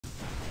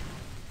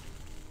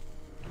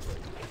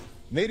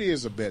Nadia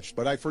is a bitch,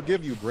 but I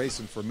forgive you,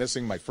 Graycen, for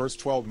missing my first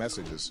 12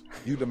 messages.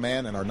 You the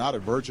man and are not a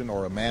virgin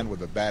or a man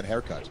with a bad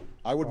haircut.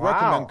 I would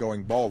recommend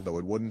going bald, though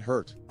it wouldn't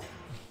hurt.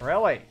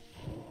 Really?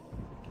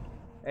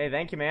 Hey,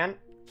 thank you, man.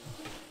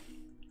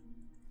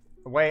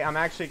 Wait, I'm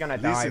actually gonna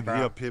die, bro. Listen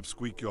here,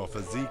 Pipsqueak, your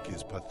physique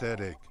is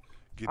pathetic.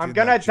 I'm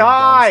gonna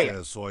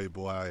die! Soy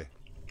boy.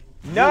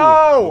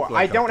 No!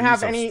 I don't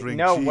have any...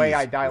 No way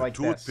I die like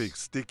this. Toothpick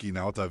sticking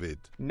out of it.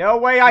 No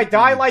way I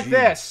die like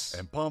this!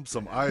 And pump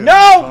some iron.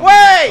 No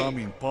way!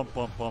 Pump,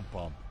 pump, pump,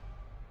 pump.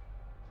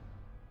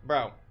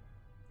 Bro.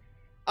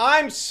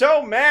 I'm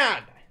so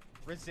mad!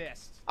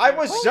 Resist. I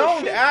was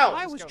zoned out!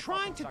 I was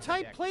trying to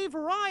type play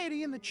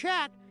variety in the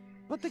chat,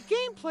 but the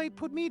gameplay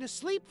put me to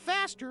sleep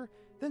faster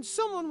than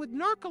someone with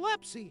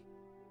narcolepsy.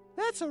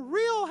 That's a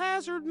real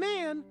hazard,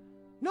 man.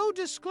 No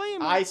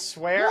disclaimer. I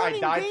swear I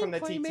died from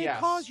the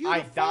TTS.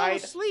 I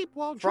died from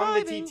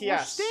the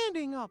TTS.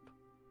 Standing up.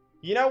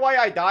 You know why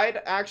I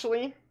died,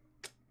 actually?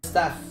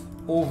 Staff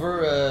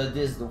over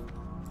this though.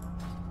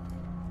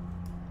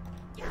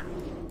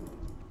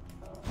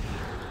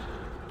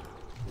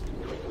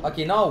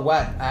 Okay, now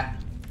what?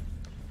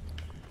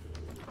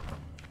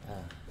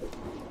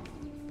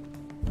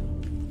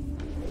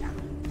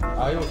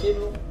 Are you okay,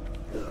 bro?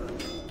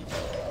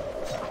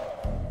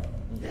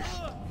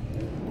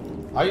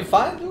 Are you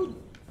fine, dude?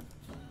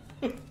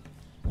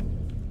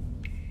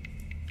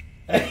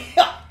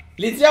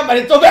 LIDIA, ma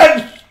detto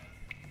bene!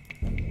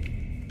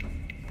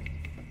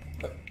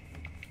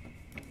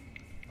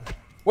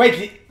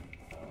 Wait,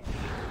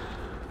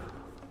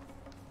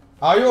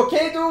 are you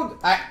okay, dude?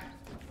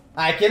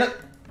 I cannot.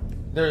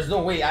 There's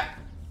no way.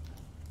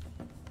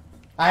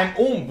 I'm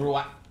home,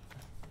 bro.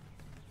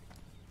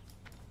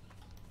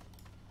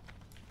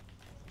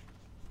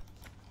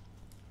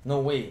 No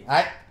way.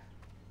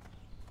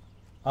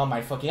 Oh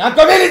my fucking. I'm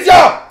coming,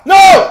 LIDIA!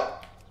 No!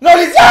 No,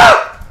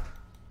 LIDIA!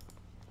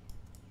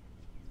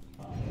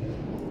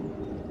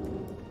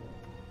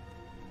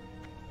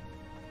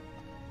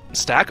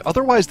 Stack.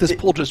 Otherwise, this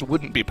pull just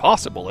wouldn't be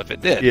possible if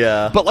it did.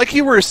 Yeah. But like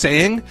you were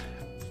saying,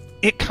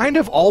 it kind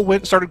of all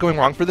started going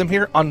wrong for them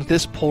here on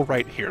this pull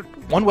right here.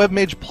 One web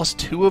mage plus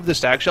 2 of the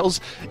stack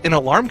shells. An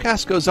alarm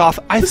cast goes off.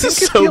 I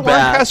think if the alarm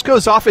cast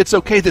goes off, it's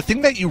okay. The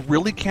thing that you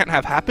really can't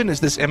have happen is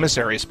this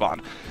emissary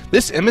spawn.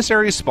 This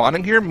emissary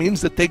spawning here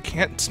means that they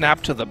can't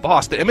snap to the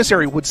boss. The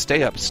emissary would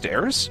stay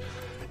upstairs.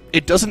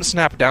 It doesn't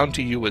snap down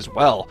to you as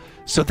well.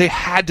 So they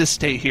had to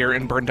stay here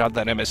and burn down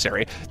that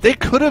emissary. They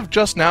could have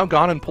just now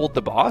gone and pulled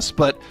the boss,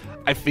 but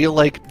I feel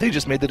like they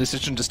just made the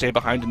decision to stay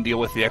behind and deal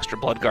with the extra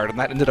blood guard, and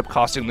that ended up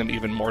costing them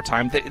even more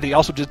time. They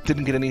also just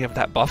didn't get any of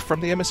that buff from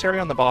the emissary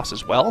on the boss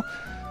as well.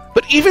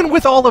 But even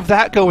with all of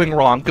that going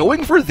wrong,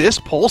 going for this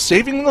pull,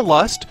 saving the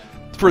lust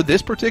for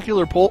this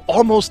particular pull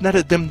almost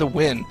netted them the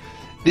win.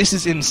 This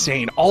is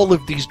insane. All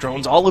of these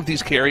drones, all of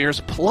these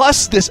carriers,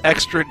 plus this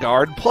extra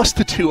guard, plus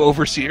the 2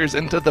 overseers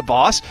into the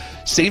boss,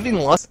 saving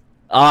lust.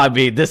 I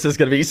mean, this is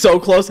going to be so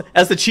close.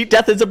 As the cheat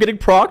death ends up getting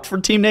procced for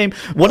team name,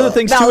 one of the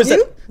things too is that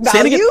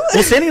standing in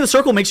the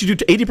circle makes you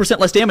do 80%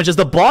 less damage as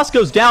the boss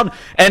goes down.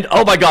 And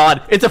oh my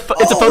god, it's a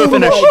photo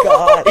finish.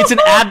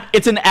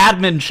 It's an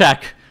admin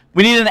check.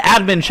 We need an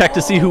admin check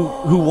to see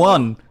who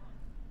won.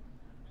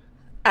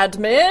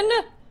 Admin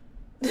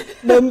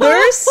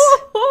numbers.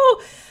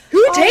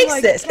 Who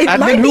takes this? It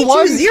might be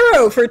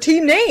 2-0 for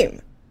team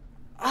name.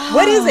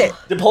 What is it?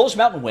 Did Polish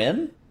Mountain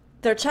win?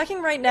 They're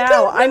checking right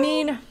now. I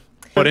mean.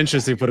 What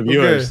interesting for the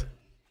viewers.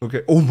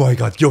 Okay. Oh my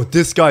god. Yo,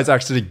 this guy's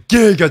actually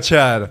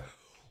gigachad.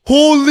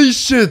 Holy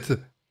shit.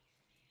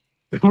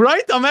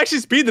 Right? I'm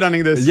actually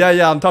speedrunning this.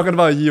 Yeah, I'm talking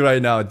about you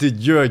right now. Dude,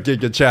 you're a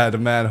gigachad,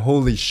 man.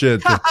 Holy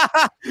shit.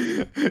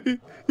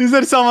 Is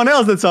there someone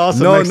else that's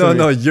awesome?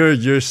 No.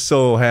 You're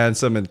so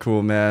handsome and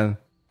cool, man.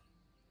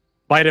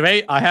 By the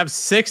way, I have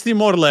 60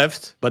 more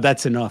left, but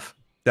that's enough.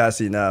 That's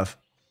enough.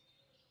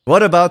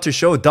 What about to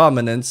show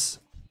dominance?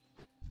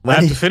 I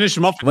have to finish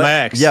him off with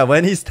max. Yeah,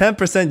 when he's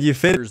 10%, you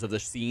finish. Of the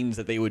scenes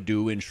that they would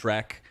do in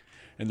Shrek.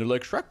 And they're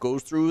like, Shrek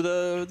goes through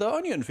the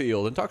onion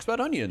field and talks about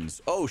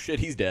onions. Oh shit,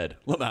 he's dead.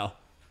 Lamau.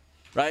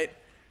 Right?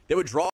 They would draw